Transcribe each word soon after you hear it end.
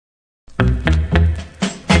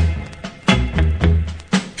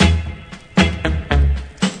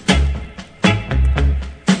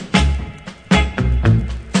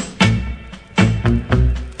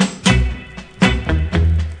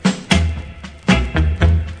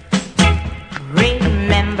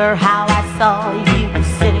Remember how I saw you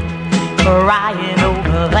sitting, crying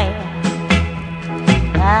over there,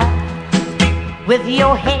 with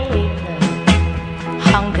your head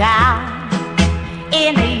hung down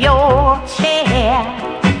in your chair.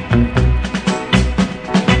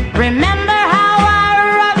 Remember how I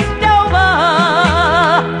rushed over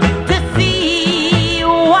to see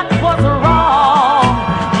what was wrong.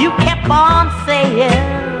 You kept on saying,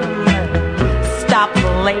 stop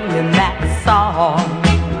playing that song.